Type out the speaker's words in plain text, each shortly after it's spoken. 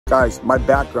Guys, my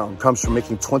background comes from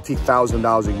making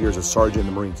 $20,000 a year as a sergeant in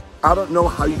the Marines. I don't know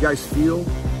how you guys feel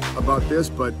about this,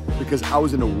 but because I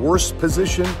was in the worst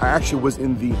position, I actually was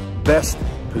in the best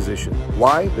position.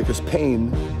 Why? Because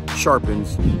pain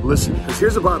sharpens listening. Because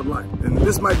here's the bottom line, and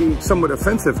this might be somewhat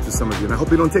offensive to some of you, and I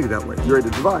hope you don't take it that way. You're at a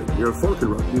divide. You're a fork in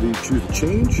the road. Either you choose to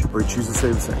change or you choose to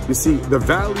stay the same. You see, the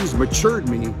valleys matured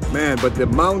me, man, but the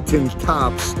mountain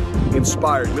tops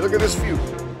inspired me. Look at this view.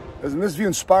 Doesn't this view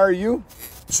inspire you?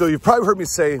 So you've probably heard me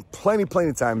say plenty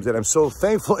of times that I'm so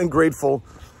thankful and grateful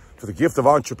for the gift of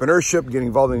entrepreneurship, getting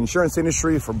involved in the insurance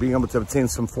industry, for being able to obtain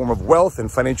some form of wealth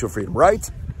and financial freedom, right?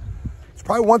 It's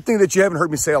probably one thing that you haven't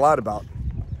heard me say a lot about,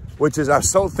 which is I'm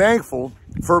so thankful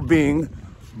for being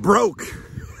broke.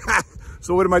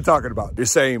 So what am I talking about? You're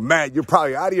saying, Matt, you're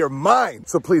probably out of your mind.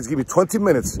 So please give me 20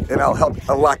 minutes and I'll help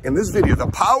unlock in this video the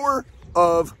power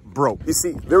of broke. You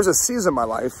see, there was a season in my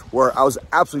life where I was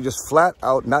absolutely just flat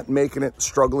out, not making it,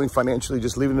 struggling financially,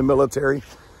 just leaving the military,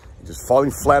 just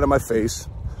falling flat on my face,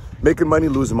 making money,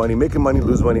 losing money, making money,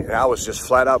 losing money, and I was just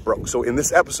flat out broke. So in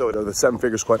this episode of the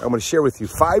 7-Figure Squad, I'm going to share with you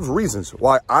 5 reasons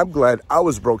why I'm glad I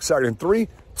was broke. Starting in 3,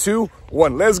 2,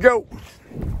 1, let's go.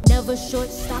 Never short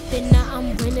stopping, now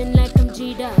I'm winning like I'm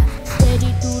Jeter.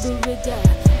 Steady through the rigor,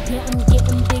 yeah, I'm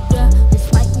getting bigger. Been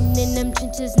fighting in them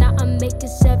trenches, now I'm making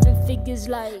 7 figures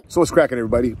like. So what's cracking,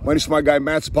 everybody? My name's my guy,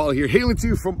 Matt Sapaula here, hailing to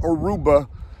you from Aruba.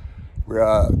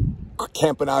 We're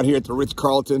camping out here at the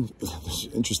Ritz-Carlton. There's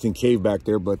an interesting cave back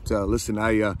there, but listen,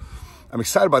 I'm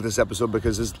excited about this episode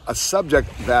because it's a subject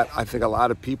that I think a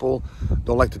lot of people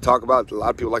don't like to talk about. A lot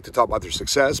of people like to talk about their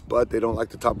success, but they don't like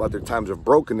to talk about their times of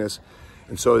brokenness.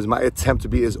 And so it's my attempt to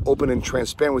be as open and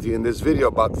transparent with you in this video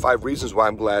about 5 reasons why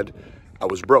I'm glad I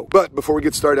was broke. But before we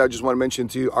get started, I just want to mention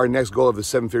to you, our next goal of the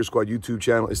 7-Figure Squad YouTube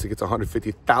channel is to get to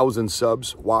 150,000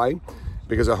 subs. Why?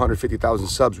 Because at 150,000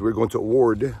 subs, we're going to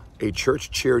award a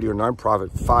church, charity, or nonprofit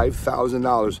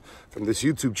 $5,000 from this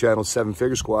YouTube channel,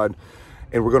 7-Figure Squad.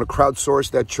 And we're going to crowdsource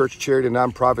that church, charity, and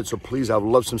nonprofit. So please, I would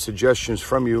love some suggestions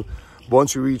from you.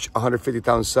 Once we reach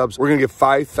 150,000 subs, we're going to give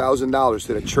 $5,000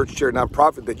 to the church, charity,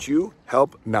 nonprofit that you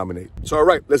help nominate. So, all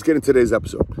right, let's get into today's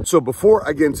episode. So before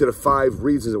I get into the 5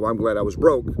 reasons why I'm glad I was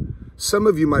broke, some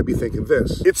of you might be thinking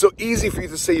this. It's so easy for you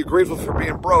to say you're grateful for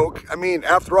being broke. I mean,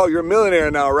 after all, you're a millionaire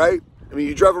now, right? I mean,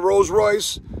 you drive a Rolls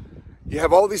Royce. You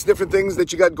have all these different things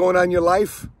that you got going on in your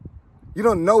life. You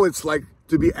don't know what it's like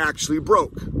to be actually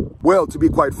broke. Well, to be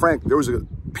quite frank, there was a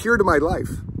period of my life,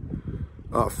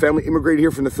 family immigrated here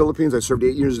from the Philippines. I served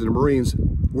 8 years in the Marines,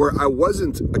 where I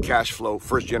wasn't a cash flow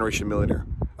first generation millionaire.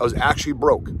 I was actually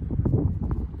broke.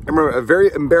 I remember a very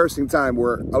embarrassing time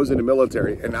where I was in the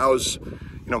military and I was,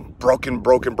 broke.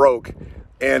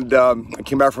 And I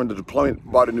came back from the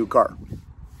deployment, bought a new car.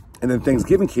 And then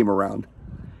Thanksgiving came around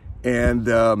and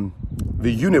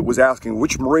the unit was asking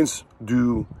which Marines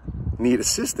do need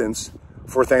assistance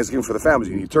for Thanksgiving for the families.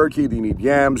 You need turkey, do you need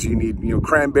yams, you need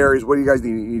cranberries, what do you guys need?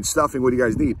 You need stuffing, what do you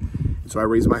guys need? And so I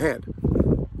raised my hand.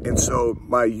 And so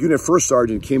my unit first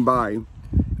sergeant came by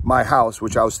my house,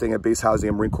 which I was staying at base housing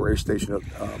at Marine Corps Air Station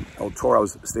El Toro. I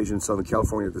was stationed in Southern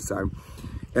California at this time.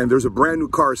 And there's a brand new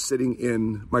car sitting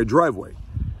in my driveway.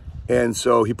 And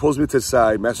so he pulls me to the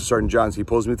side, Master Sergeant Johns, he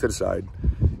pulls me to the side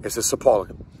and says,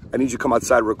 Sapaula, I need you to come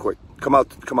outside real quick. Come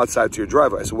outside to your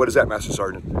driveway. I said, what is that, Master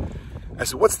Sergeant? I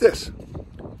said, what's this?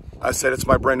 I said, it's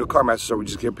my brand new car, Master Sergeant. We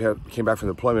just came back from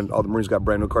the deployment. All the Marines got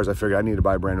brand new cars. I figured I need to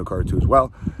buy a brand new car too as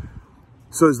well.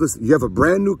 So listen, you have a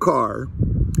brand new car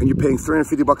and you're paying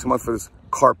 $350 a month for this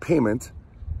car payment,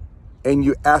 and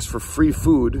you ask for free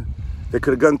food that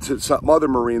could have gone to some other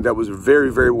Marine that was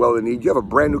very, very well in need. You have a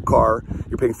brand new car,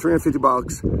 you're paying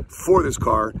 $350 for this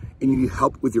car, and you need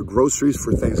help with your groceries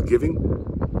for Thanksgiving.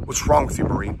 What's wrong with you,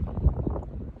 Marine?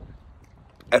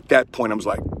 At that point, I was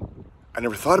like, I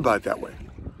never thought about it that way.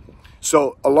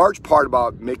 So a large part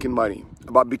about making money,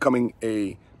 about becoming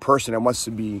a person that wants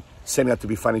to be setting out to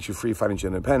be financially free,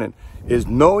 financially independent, is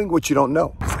knowing what you don't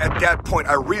know. At that point,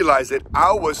 I realized that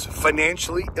I was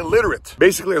financially illiterate.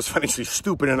 Basically, I was financially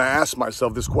stupid, and I asked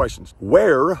myself these questions.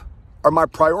 Where are my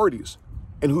priorities?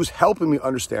 And who's helping me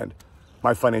understand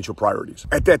my financial priorities?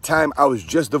 At that time, I was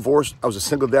just divorced. I was a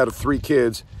single dad of 3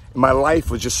 kids. And my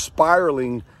life was just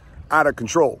spiraling out of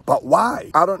control. But why?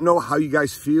 I don't know how you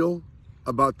guys feel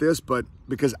about this, but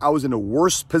because I was in the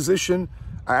worst position,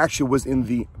 I actually was in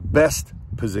the best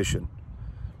position.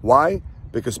 Why?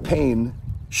 Because pain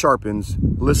sharpens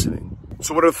listening.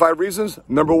 So what are the 5 reasons?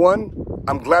 Number 1,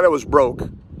 I'm glad I was broke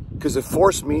because it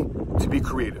forced me to be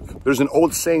creative. There's an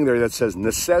old saying there that says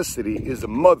necessity is the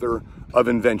mother of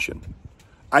invention.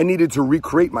 I needed to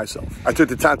recreate myself. I took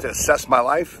the time to assess my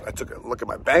life. I took a look at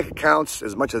my bank accounts.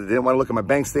 As much as I didn't want to look at my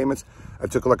bank statements, I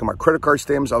took a look at my credit card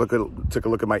statements. Took a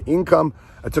look at my income.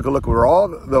 I took a look at all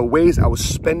the ways I was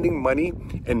spending money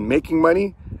and making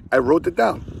money. I wrote it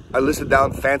down. I listed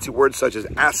down fancy words such as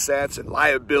assets and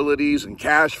liabilities and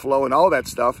cash flow and all that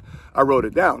stuff. I wrote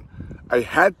it down. I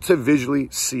had to visually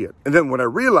see it. And then when I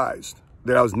realized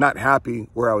that I was not happy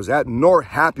where I was at, nor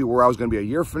happy where I was going to be a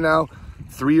year from now,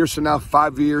 3 years from now,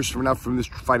 5 years from now from this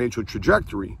financial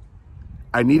trajectory,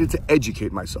 I needed to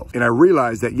educate myself. And I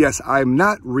realized that, yes, I'm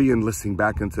not re-enlisting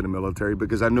back into the military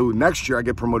because I knew next year I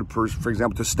get promoted, for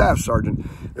example, to staff sergeant.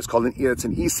 It's called it's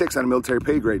an E6 on a military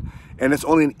pay grade. And it's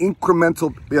only an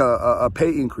incremental pay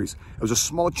increase. It was a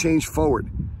small change forward.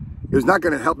 It was not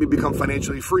going to help me become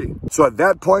financially free. So at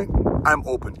that point, I'm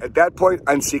open. At that point,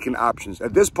 I'm seeking options.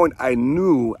 At this point, I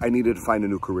knew I needed to find a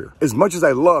new career. As much as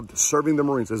I loved serving the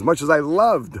Marines, as much as I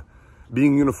loved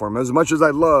being in uniform, as much as I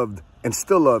loved and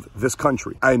still love this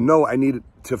country, I know I needed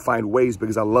to find ways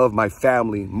because I love my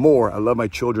family more. I love my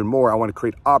children more. I want to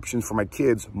create options for my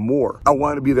kids more. I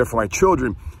want to be there for my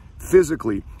children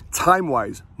physically,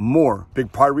 time-wise, more.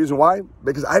 Big part of the reason why?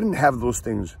 Because I didn't have those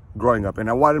things growing up. And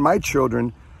I wanted my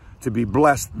children to be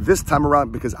blessed this time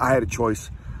around because I had a choice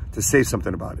to say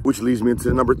something about it. Which leads me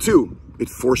into number 2. It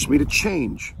forced me to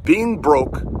change. Being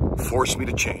broke forced me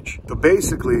to change. So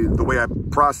basically, the way I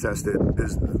processed it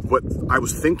is what I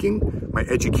was thinking, my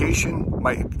education,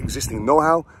 my existing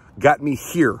know-how got me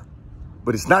here,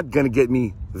 but it's not gonna get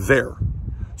me there.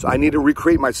 So I need to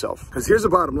recreate myself. Because here's the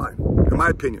bottom line, in my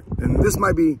opinion, and this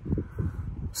might be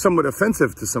somewhat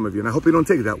offensive to some of you, and I hope you don't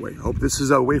take it that way. I hope this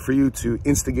is a way for you to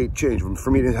instigate change,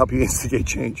 for me to help you instigate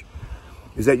change,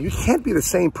 is that you can't be the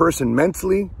same person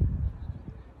mentally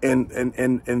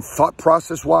and thought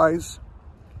process wise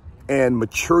and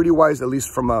maturity wise, at least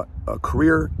from a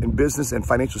career and business and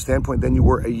financial standpoint, than you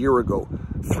were a year ago,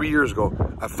 3 years ago,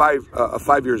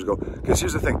 5 years ago. Because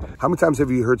here's the thing, how many times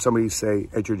have you heard somebody say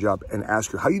at your job and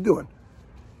ask you, how you doing?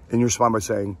 And you respond by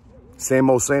saying, same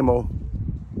old,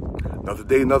 another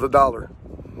day, another dollar.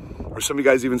 Or some of you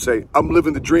guys even say, I'm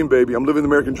living the dream, baby. I'm living the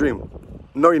American dream.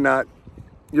 No, you're not.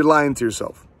 You're lying to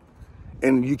yourself.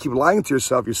 And you keep lying to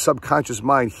yourself, your subconscious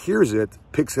mind hears it,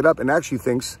 picks it up, and actually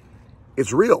thinks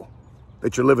it's real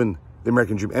that you're living the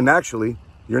American dream. And actually,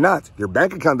 you're not. Your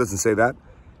bank account doesn't say that.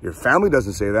 Your family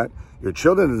doesn't say that. Your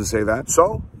children doesn't say that.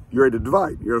 So you're at a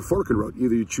divide. You're at a fork in the road.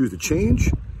 Either you choose to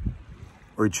change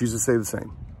or you choose to stay the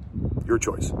same. Your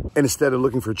choice. And instead of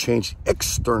looking for change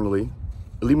externally,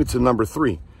 it lead me to number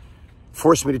 3.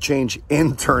 Forced me to change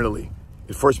internally.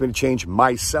 It forced me to change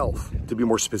myself, to be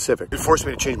more specific. It forced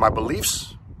me to change my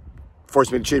beliefs,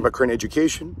 forced me to change my current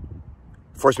education,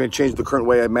 forced me to change the current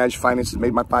way I manage finances,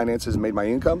 made my finances, made my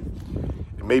income.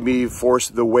 It made me force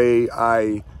the way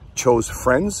I chose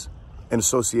friends and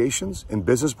associations and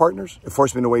business partners. It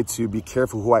forced me in a way to be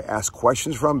careful who I ask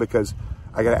questions from, because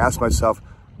I got to ask myself,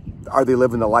 are they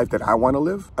living the life that I want to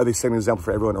live? Are they setting an example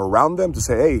for everyone around them to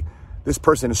say, hey, this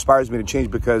person inspires me to change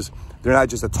because they're not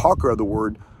just a talker of the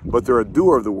word, but they're a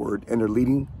doer of the word, and they're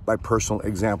leading by personal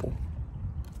example.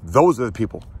 Those are the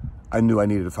people I knew I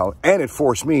needed to follow. And it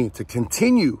forced me to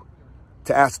continue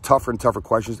to ask tougher and tougher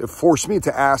questions. It forced me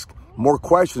to ask more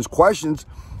questions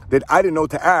that I didn't know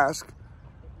to ask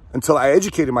until I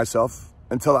educated myself,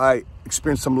 until I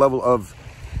experienced some level of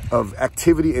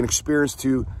activity and experience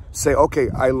to say, okay,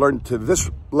 I learned to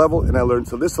this level and I learned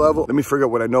to this level. Let me figure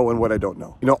out what I know and what I don't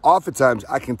know. You know, oftentimes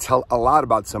I can tell a lot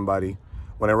about somebody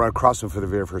when I run across them for the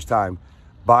very first time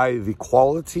by the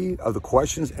quality of the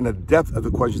questions and the depth of the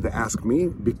questions they ask me,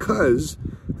 because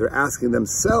they're asking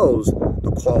themselves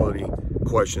the quality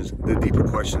questions, the deeper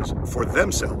questions for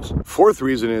themselves. 4th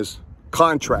reason is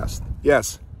contrast.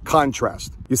 Yes,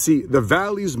 contrast. You see, the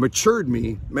valleys matured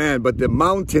me, man, but the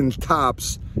mountain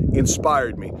tops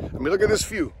inspired me. I mean, look at this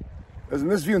view. Doesn't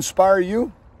this view inspire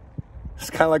you? It's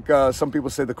kind of like some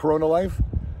people say the Corona life.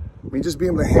 I mean, just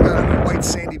being able to hang out on a white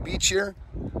sandy beach here,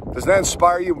 does that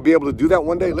inspire you to be able to do that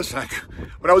one day? Listen,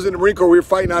 when I was in the Marine Corps, we were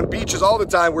fighting on beaches all the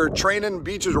time. We were training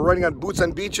beaches, we're running on boots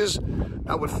on beaches,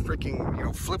 not with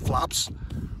freaking, flip-flops.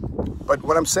 But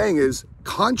what I'm saying is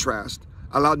contrast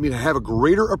allowed me to have a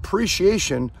greater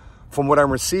appreciation from what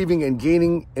I'm receiving and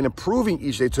gaining and improving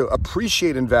each day, to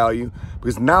appreciate and value,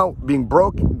 because now being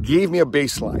broke gave me a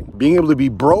baseline. Being able to be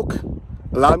broke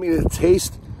allowed me to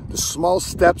taste the small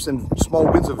steps and small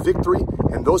wins of victory,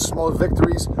 and those small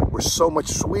victories were so much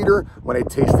sweeter when I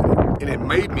tasted it. And it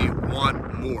made me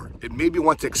want more. It made me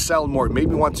want to excel more. It made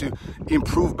me want to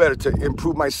improve better, to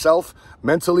improve myself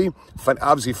mentally,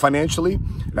 obviously financially.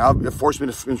 Now it forced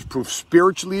me to improve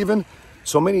spiritually even.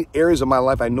 So many areas of my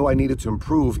life I know I needed to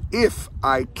improve if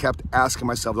I kept asking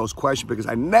myself those questions, because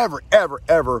I never, ever,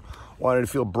 ever wanted to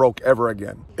feel broke ever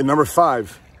again. And number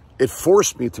 5, it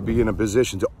forced me to be in a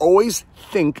position to always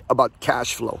think about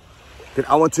cash flow. That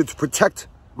I wanted to protect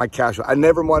my cash flow. I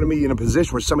never wanted to be in a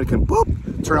position where somebody can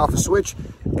boop, turn off a switch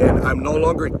and I'm no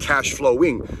longer cash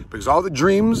flowing, because all the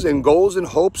dreams and goals and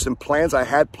hopes and plans I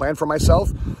had planned for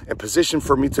myself and positioned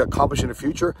for me to accomplish in the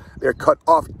future, they're cut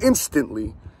off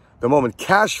instantly the moment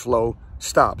cash flow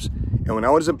stops. And when I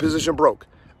was in position broke,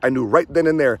 I knew right then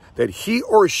and there that he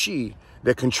or she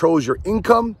that controls your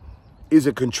income is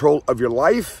in control of your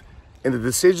life and the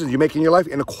decisions you make in your life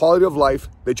and the quality of life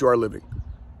that you are living.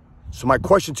 So my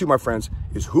question to you, my friends,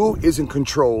 is who is in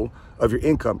control of your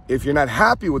income? If you're not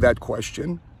happy with that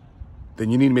question, then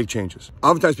you need to make changes.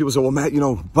 Oftentimes people say, well, Matt, you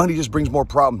know, money just brings more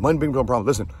problems. Money brings more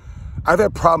problems. Listen, I've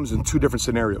had problems in 2 different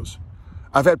scenarios.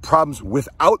 I've had problems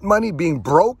without money, being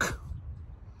broke,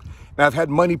 and I've had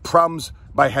money problems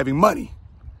by having money.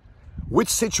 Which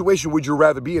situation would you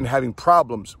rather be in having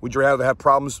problems? Would you rather have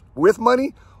problems with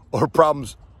money or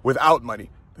problems without money?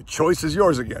 The choice is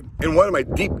yours again. And one of my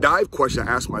deep dive questions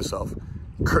I ask myself,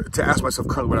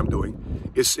 currently what I'm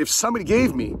doing, is if somebody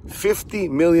gave me $50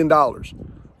 million,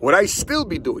 would I still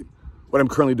be doing what I'm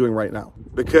currently doing right now?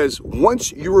 Because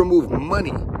once you remove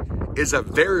money as a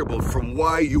variable from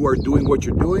why you are doing what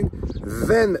you're doing,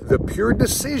 then the pure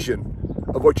decision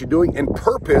of what you're doing and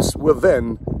purpose will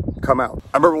then come out.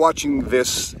 I remember watching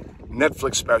this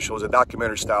Netflix special, it was a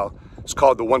documentary style. It's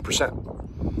called The 1%.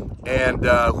 And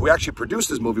who actually produced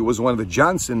this movie was one of the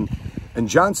Johnson &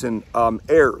 Johnson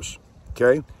heirs,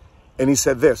 okay? And he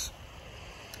said this,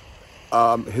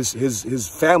 his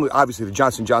family, obviously the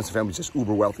Johnson & Johnson family is just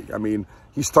uber wealthy. I mean,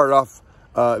 he started off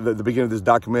the beginning of this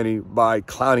documentary by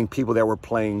clowning people that were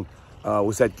playing,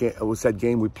 what's that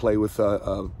game we play with,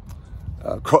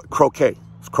 croquet.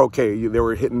 Croquet. They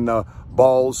were hitting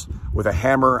balls with a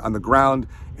hammer on the ground,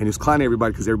 and he was clowning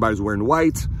everybody because everybody was wearing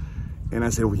white. And I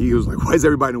said, well, he was like, why is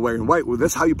everybody wearing white? Well,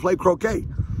 that's how you play croquet.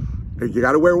 You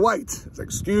got to wear white. It's like,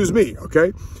 excuse me,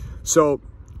 okay? So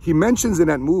he mentions in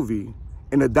that movie,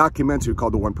 in a documentary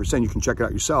called The 1%, you can check it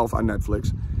out yourself on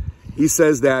Netflix. He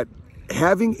says that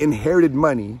having inherited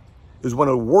money is one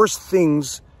of the worst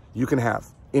things you can have.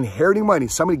 Inheriting money,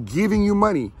 somebody giving you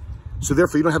money, so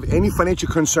therefore you don't have any financial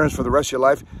concerns for the rest of your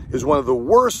life, is one of the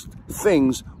worst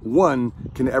things one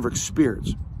can ever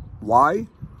experience. Why?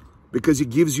 Because it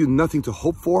gives you nothing to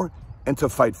hope for and to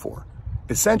fight for.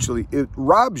 Essentially, it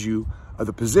robs you of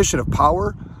the position of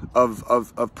power, of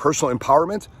personal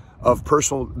empowerment, of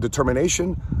personal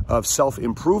determination, of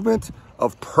self-improvement,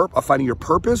 of finding your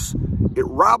purpose. It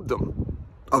robbed them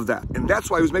of that. And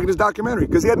that's why he was making this documentary,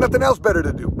 because he had nothing else better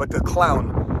to do but to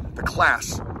clown the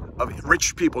class of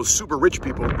rich people, super rich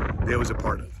people that he was a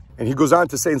part of. And he goes on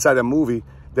to say inside that movie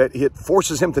that it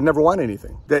forces him to never want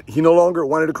anything, that he no longer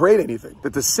wanted to create anything,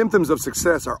 that the symptoms of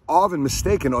success are often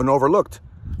mistaken and overlooked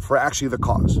for actually the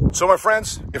cause. So my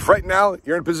friends, if right now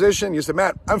you're in a position, you say,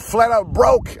 Matt, I'm flat out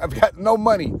broke, I've got no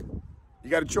money, you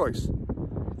got a choice.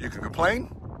 You can complain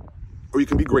or you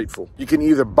can be grateful. You can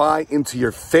either buy into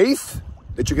your faith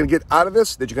that you're gonna get out of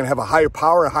this, that you're gonna have a higher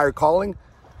power, a higher calling,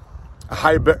 a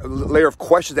higher layer of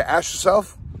questions to ask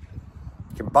yourself.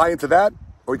 You can buy into that,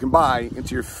 or you can buy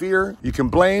into your fear. You can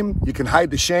blame, you can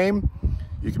hide the shame.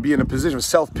 You can be in a position of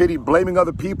self-pity, blaming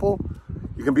other people.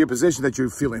 You can be in a position that you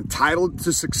feel entitled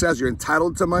to success, you're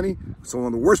entitled to money. It's one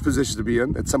of the worst positions to be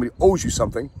in, that somebody owes you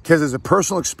something. Because as a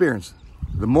personal experience,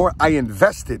 the more I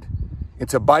invested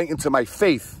into buying into my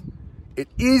faith, it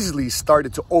easily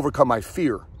started to overcome my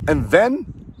fear. And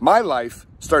then my life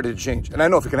started to change. And I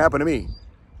know if it can happen to me,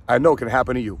 I know it can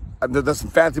happen to you. There's nothing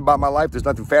fancy about my life. There's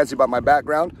nothing fancy about my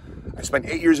background. I spent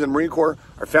 8 years in the Marine Corps.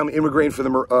 Our family immigrated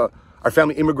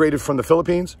from the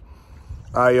Philippines.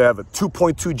 I have a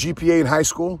 2.2 GPA in high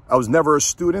school. I was never a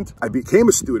student. I became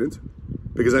a student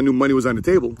because I knew money was on the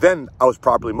table. Then I was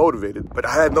properly motivated, but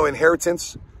I had no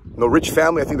inheritance, no rich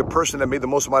family. I think the person that made the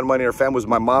most amount of money in our family was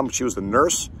my mom. She was the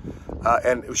nurse,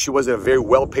 and she wasn't a very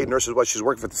well-paid nurse as well. She's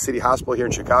working for the city hospital here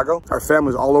in Chicago. Our family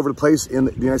was all over the place in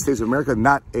the United States of America,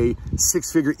 not a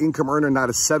 6-figure income earner, not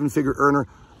a 7-figure earner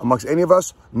amongst any of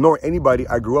us, nor anybody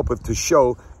I grew up with to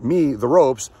show me the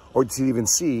ropes or to even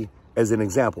see as an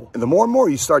example. And the more and more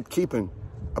you start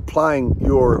applying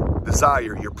your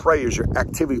desire, your prayers, your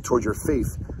activity towards your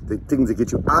faith, the things that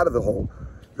get you out of the hole,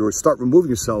 you will start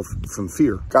removing yourself from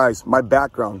fear. Guys, my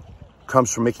background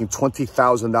comes from making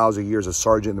 $20,000 a year as a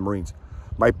sergeant in the Marines.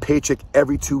 My paycheck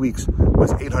every 2 weeks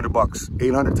was $800,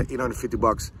 $800 to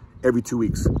 $850 every 2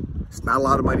 weeks. It's not a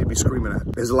lot of money to be screaming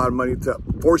at. There's a lot of money to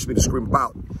force me to scream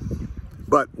about.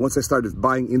 But once I started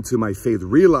buying into my faith,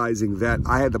 realizing that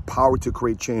I had the power to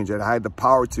create change, that I had the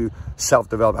power to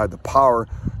self-develop, I had the power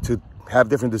to have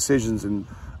different decisions and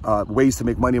ways to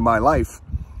make money in my life.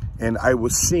 And I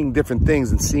was seeing different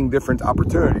things and seeing different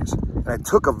opportunities. And I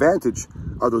took advantage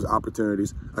of those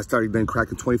opportunities. I started then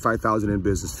cracking $25,000 in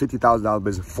business, $50,000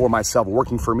 business for myself,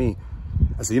 working for me.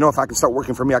 I said, you know, if I can start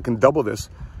working for me, I can double this.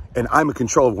 And I'm in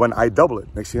control of when I double it.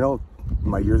 Next thing you know,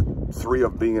 my year 3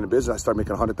 of being in a business, I started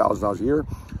making $100,000 a year,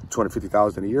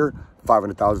 $250,000 a year,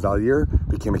 $500,000 a year,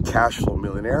 became a cash flow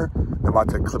millionaire. I'm about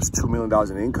to eclipse $2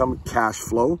 million in income, cash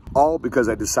flow, all because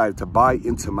I decided to buy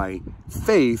into my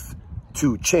faith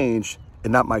to change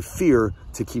and not my fear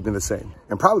to keep me the same.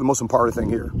 And probably the most important thing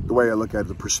here, the way I look at it,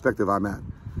 the perspective I'm at,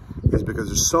 is because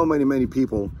there's so many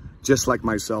people just like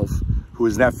myself who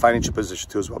is in that financial position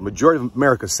too as well. Majority of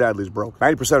America, sadly, is broke.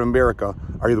 90% of America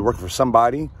are either working for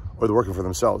somebody or they're working for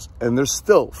themselves. And they're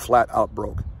still flat out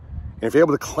broke. And if you're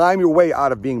able to climb your way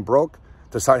out of being broke,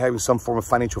 to start having some form of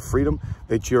financial freedom,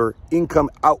 that your income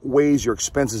outweighs your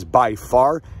expenses by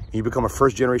far, and you become a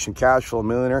first-generation cash flow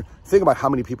millionaire, think about how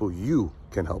many people you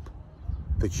can help.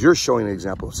 That you're showing an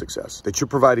example of success, that you're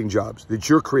providing jobs, that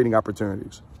you're creating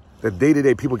opportunities, that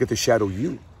day-to-day people get to shadow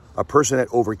you, a person that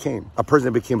overcame, a person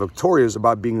that became victorious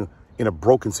about being in a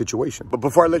broken situation. But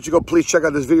before I let you go, please check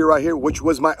out this video right here, which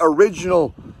was my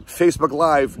original Facebook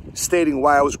Live stating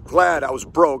why I was glad I was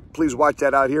broke. Please watch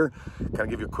that out here. Kind of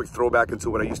give you a quick throwback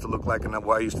into what I used to look like and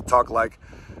what I used to talk like.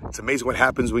 It's amazing what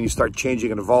happens when you start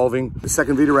changing and evolving. The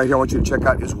second video right here I want you to check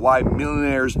out is why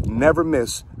millionaires never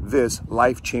miss this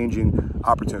life-changing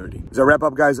opportunity. As I wrap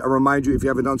up, guys, I remind you, if you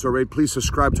haven't done so already, please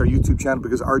subscribe to our YouTube channel,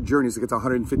 because our journey is to get to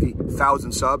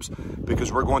 150,000 subs,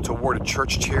 because we're going to award a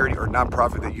church, charity, or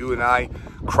nonprofit that you and I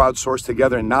crowdsource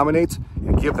together and nominate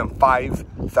and give them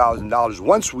 $5,000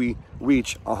 once we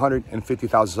reach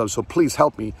 150,000 subs. So please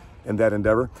help me in that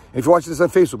endeavor. And if you're watching this on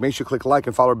Facebook, make sure you click like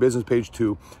and follow our business page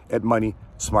too at Money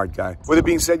Smart Guy. With it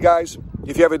being said, guys,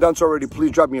 if you haven't done so already,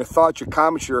 please drop me your thoughts, your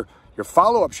comments, your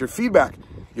follow-ups, your feedback.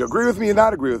 You agree with me or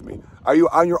not agree with me? Are you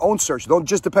on your own search? Don't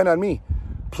just depend on me.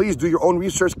 Please do your own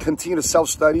research, continue to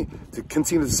self-study, to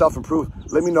continue to self-improve.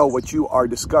 Let me know what you are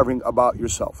discovering about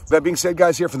yourself. That being said,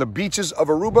 guys, here from the beaches of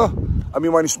Aruba, I'm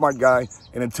your Money Smart Guy,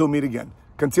 and until we meet again,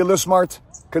 continue to live smart,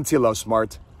 continue to love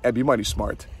smart, and be money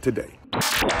smart today.